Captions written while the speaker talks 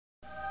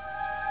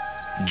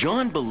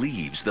John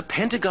believes the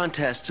Pentagon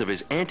tests of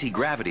his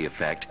anti-gravity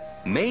effect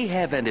may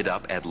have ended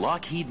up at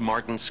Lockheed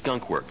Martin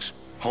Skunk Works,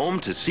 home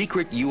to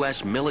secret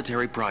U.S.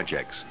 military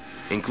projects,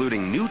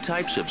 including new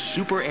types of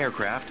super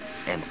aircraft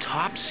and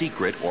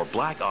top-secret or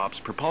black ops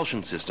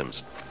propulsion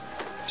systems.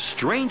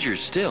 Stranger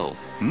still,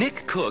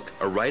 Nick Cook,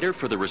 a writer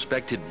for the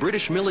respected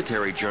British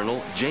military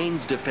journal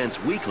Jane's Defense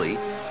Weekly,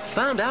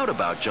 found out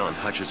about John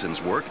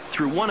Hutchinson's work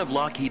through one of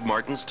Lockheed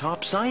Martin's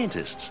top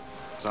scientists.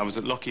 I was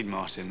at Lockheed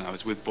Martin. I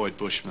was with Boyd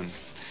Bushman,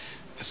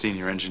 a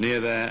senior engineer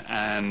there,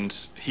 and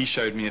he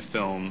showed me a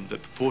film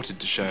that purported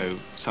to show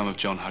some of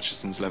John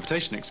Hutchinson's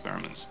levitation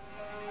experiments.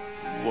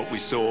 What we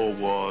saw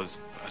was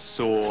a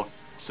saw,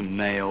 some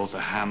nails, a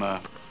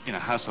hammer,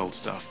 household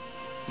stuff.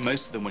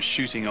 Most of them were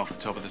shooting off the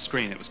top of the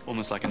screen. It was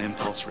almost like an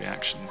impulse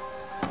reaction.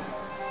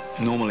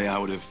 Normally I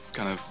would have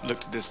kind of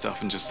looked at this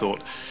stuff and just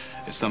thought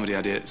it's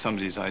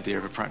somebody's idea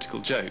of a practical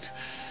joke.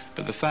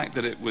 But the fact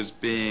that it was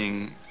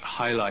being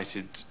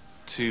highlighted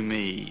to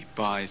me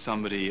by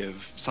somebody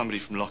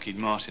from Lockheed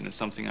Martin as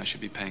something I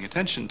should be paying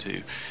attention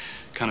to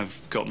kind of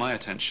got my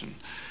attention.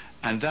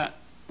 And that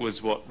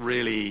was what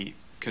really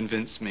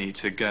convinced me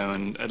to go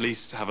and at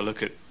least have a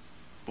look at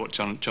what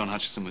John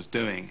Hutchinson was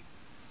doing.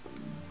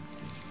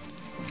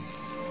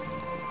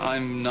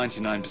 I'm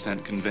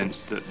 99%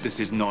 convinced that this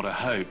is not a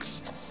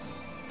hoax.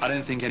 I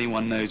don't think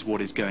anyone knows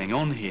what is going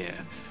on here,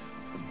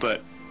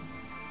 but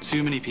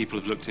too many people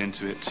have looked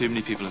into it, too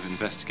many people have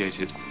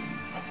investigated.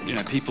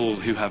 People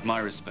who have my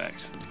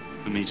respect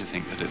for me to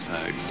think that it's a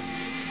hoax.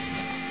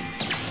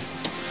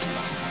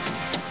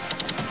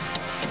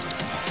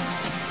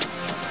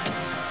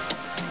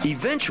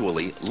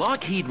 Eventually,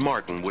 Lockheed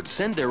Martin would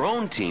send their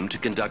own team to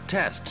conduct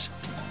tests.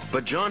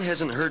 But John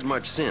hasn't heard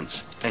much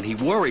since, and he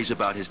worries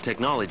about his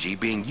technology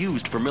being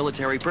used for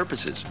military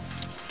purposes.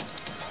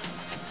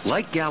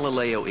 Like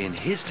Galileo in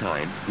his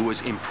time, who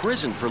was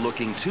imprisoned for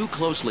looking too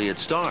closely at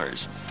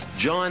stars,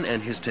 John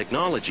and his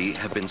technology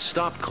have been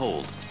stopped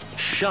cold,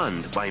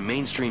 shunned by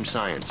mainstream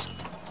science.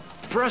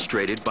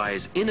 Frustrated by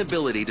his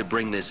inability to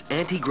bring this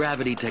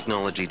anti-gravity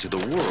technology to the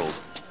world,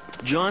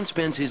 John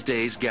spends his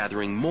days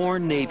gathering more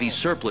Navy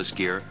surplus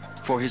gear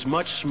for his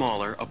much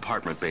smaller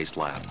apartment-based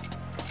lab.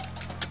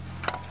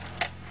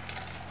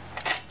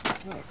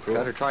 Oh, cool.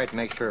 Better try it to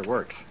make sure it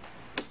works.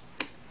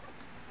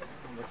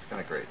 Looks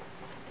kind of great.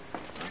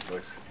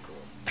 Looks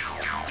cool.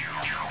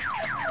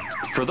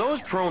 For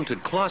those prone to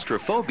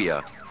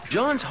claustrophobia,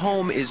 John's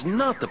home is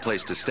not the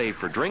place to stay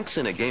for drinks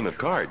and a game of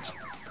cards.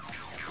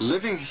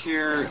 Living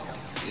here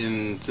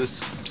in this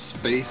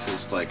space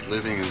is like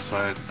living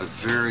inside a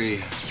very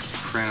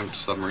cramped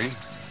submarine.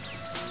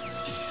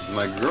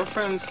 My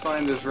girlfriends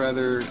find this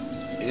rather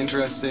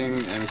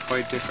interesting and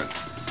quite different.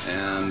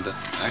 And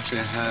actually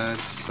I had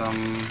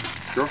some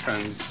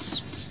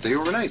girlfriends stay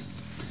overnight.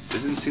 They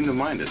didn't seem to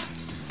mind it.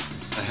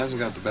 It hasn't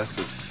got the best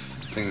of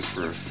things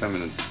for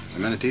feminine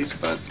amenities,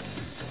 but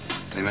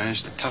they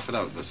managed to tough it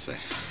out, let's say.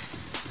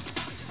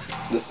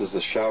 This is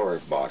the shower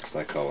box,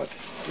 I call it.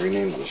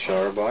 Renamed the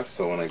shower box,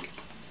 so when I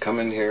come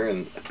in here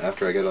and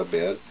after I get out of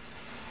bed,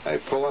 I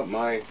pull up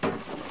my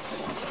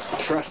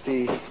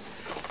trusty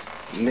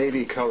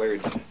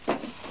navy-colored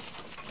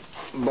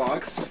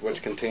box,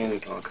 which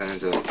contains all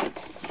kinds of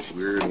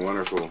weird and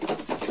wonderful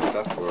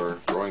stuff for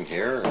growing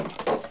hair and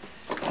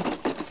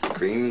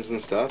creams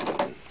and stuff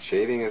and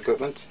shaving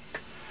equipment.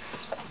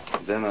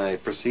 Then I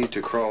proceed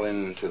to crawl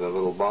into the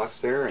little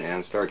box there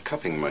and start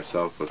cupping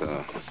myself with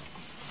a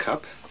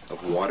cup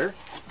of water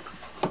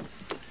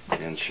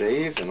and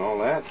shave and all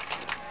that.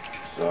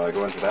 So I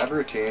go into that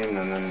routine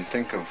and then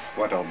think of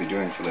what I'll be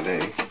doing for the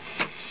day.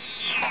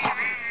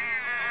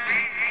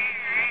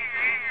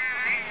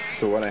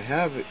 So what I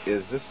have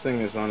is this thing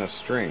is on a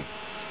string.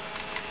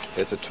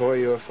 It's a toy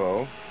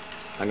UFO.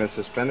 I'm going to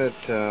suspend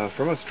it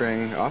from a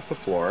string off the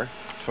floor,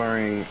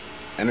 firing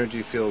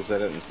energy fields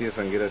at it and see if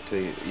I can get it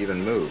to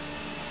even move.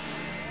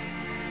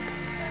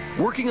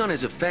 Working on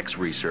his effects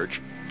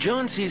research,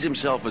 John sees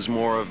himself as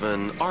more of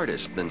an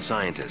artist than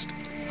scientist.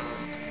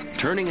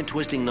 Turning and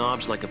twisting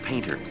knobs like a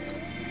painter.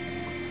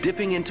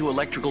 Dipping into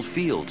electrical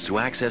fields to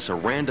access a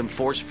random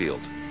force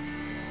field.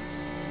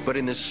 But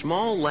in this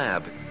small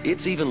lab,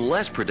 it's even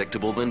less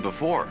predictable than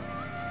before.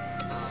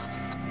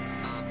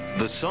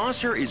 The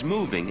saucer is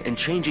moving and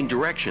changing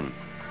direction,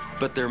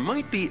 but there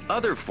might be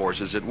other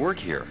forces at work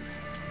here.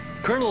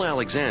 Colonel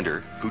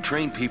Alexander, who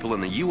trained people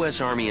in the U.S.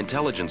 Army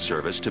Intelligence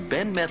Service to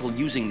bend metal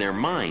using their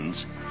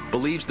minds,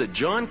 believes that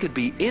John could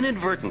be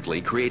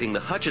inadvertently creating the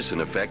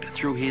Hutchinson effect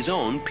through his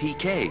own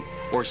PK,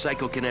 or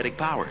psychokinetic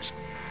powers.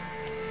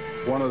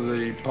 One of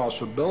the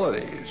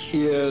possibilities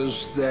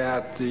is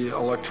that the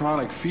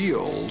electronic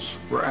fields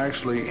were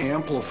actually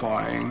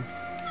amplifying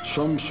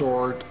some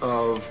sort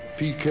of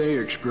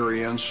PK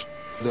experience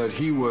that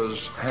he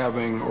was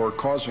having or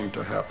causing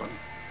to happen.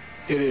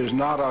 It is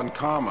not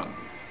uncommon,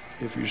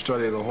 if you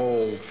study the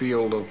whole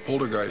field of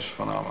poltergeist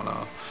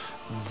phenomena,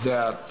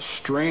 that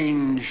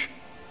strange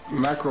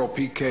macro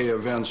PK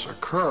events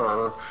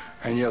occur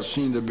and yet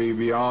seem to be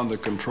beyond the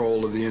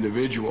control of the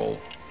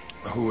individual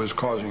who is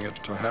causing it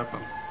to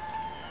happen.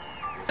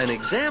 An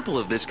example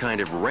of this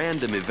kind of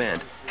random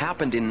event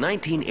happened in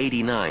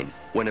 1989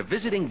 when a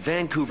visiting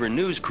Vancouver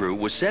news crew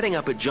was setting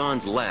up at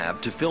John's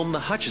lab to film the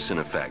Hutchinson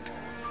effect.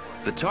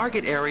 The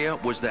target area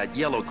was that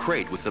yellow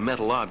crate with the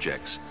metal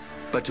objects.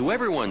 But to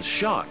everyone's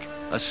shock,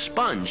 a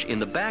sponge in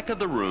the back of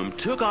the room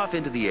took off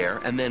into the air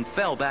and then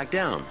fell back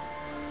down.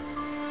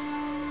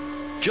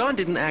 John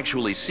didn't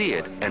actually see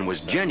it and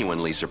was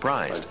genuinely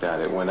surprised. Like that,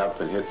 it went up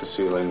and hit the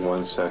ceiling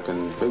 1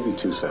 second, maybe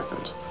 2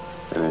 seconds,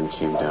 and then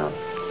came down.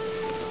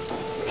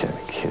 You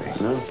can't be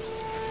kidding. No.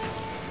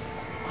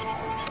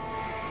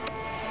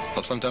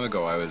 Well, some time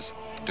ago I was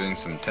doing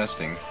some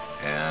testing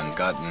and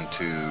got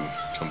into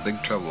some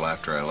big trouble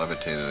after I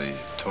levitated a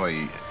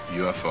toy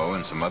UFO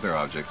and some other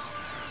objects.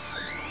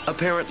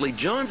 Apparently,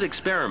 John's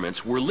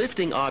experiments were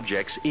lifting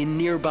objects in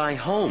nearby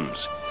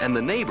homes, and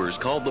the neighbors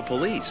called the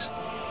police.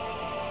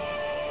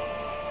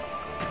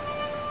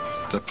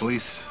 The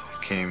police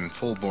came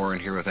full bore in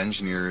here with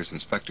engineers,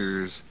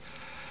 inspectors.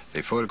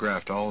 They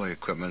photographed all the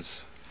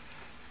equipments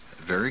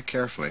very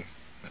carefully.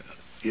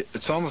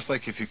 It's almost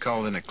like if you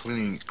called in a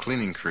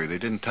cleaning crew. They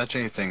didn't touch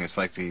anything. It's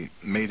like they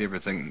made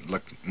everything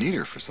look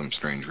neater for some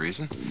strange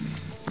reason.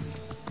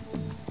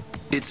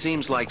 It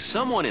seems like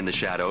someone in the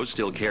shadows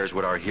still cares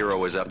what our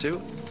hero is up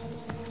to.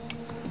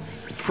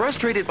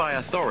 Frustrated by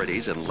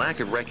authorities and lack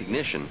of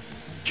recognition,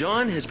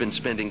 John has been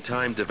spending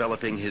time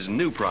developing his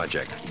new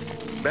project,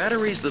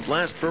 batteries that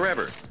last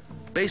forever,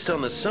 based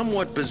on the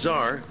somewhat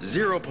bizarre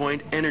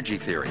zero-point energy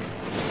theory.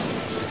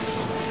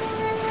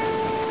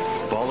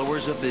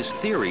 Followers of this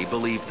theory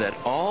believe that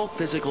all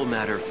physical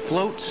matter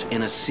floats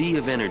in a sea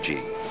of energy,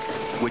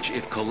 which,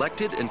 if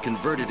collected and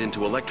converted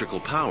into electrical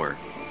power,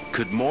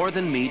 could more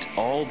than meet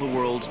all the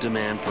world's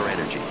demand for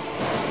energy.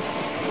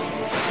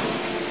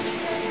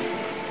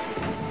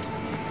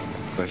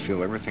 I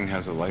feel everything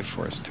has a life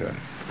force to it,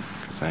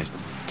 because I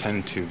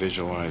tend to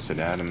visualize that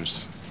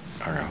atoms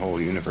are a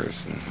whole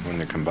universe, and when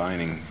they're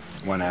combining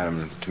one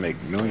atom to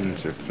make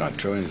millions, if not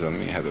trillions of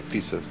them, you have a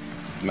piece of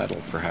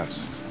metal,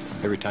 perhaps.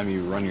 Every time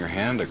you run your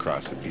hand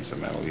across a piece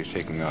of metal, you're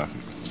taking off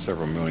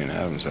several million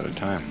atoms at a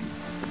time.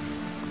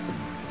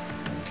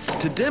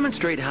 To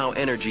demonstrate how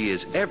energy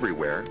is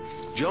everywhere,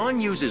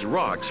 John uses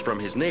rocks from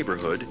his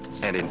neighborhood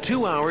and in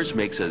 2 hours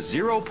makes a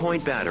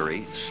zero-point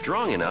battery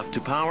strong enough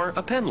to power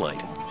a pen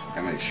light.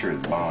 I make sure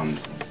it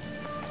bonds.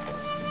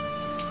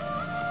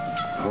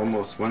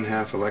 Almost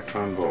 1/2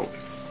 electron volt.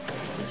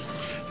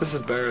 This is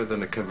better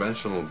than a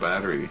conventional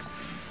battery,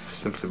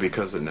 simply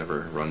because it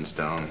never runs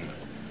down.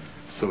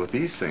 So with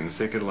these things,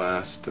 they could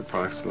last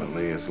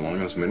approximately as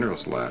long as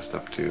minerals last,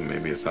 up to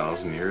maybe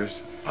 1,000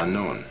 years,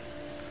 unknown.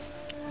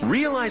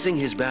 Realizing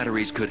his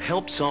batteries could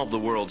help solve the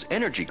world's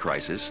energy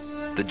crisis,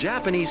 the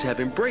Japanese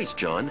have embraced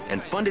John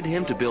and funded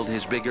him to build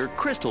his bigger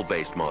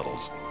crystal-based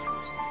models.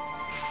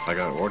 I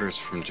got orders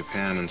from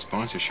Japan and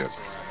sponsorship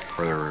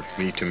for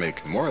me to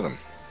make more of them.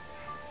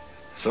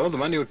 So the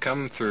money would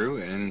come through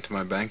into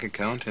my bank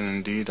account, and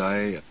indeed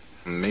I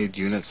made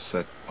units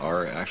that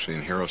are actually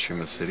in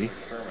Hiroshima City.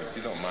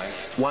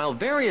 While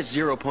various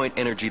zero-point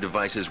energy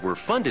devices were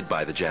funded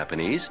by the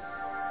Japanese,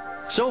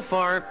 so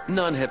far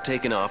none have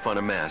taken off on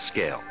a mass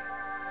scale.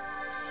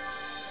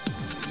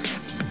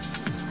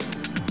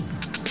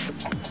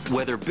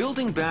 Whether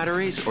building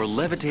batteries or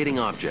levitating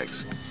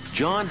objects,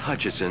 John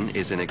Hutchinson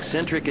is an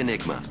eccentric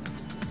enigma.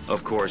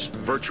 Of course,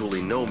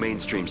 virtually no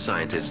mainstream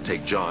scientists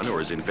take John or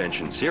his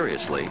invention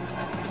seriously.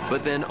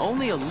 But then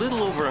only a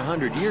little over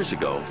 100 years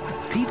ago,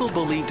 people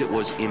believed it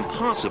was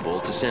impossible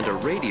to send a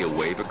radio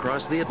wave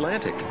across the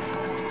Atlantic.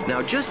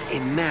 Now just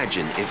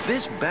imagine if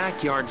this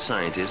backyard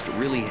scientist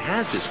really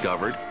has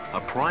discovered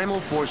a primal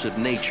force of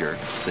nature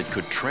that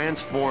could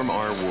transform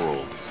our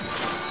world.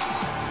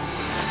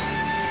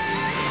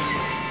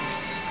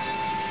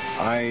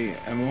 I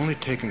am only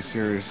taken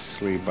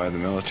seriously by the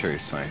military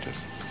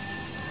scientists.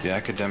 The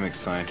academic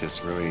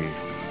scientists really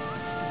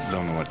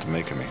don't know what to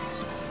make of me.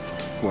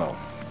 Well,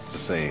 to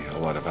say a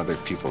lot of other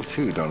people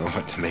too don't know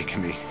what to make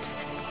of me.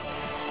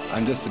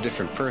 I'm just a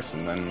different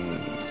person,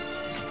 and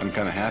I'm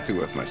kind of happy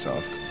with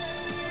myself.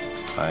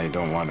 I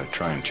don't want to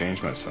try and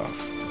change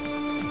myself.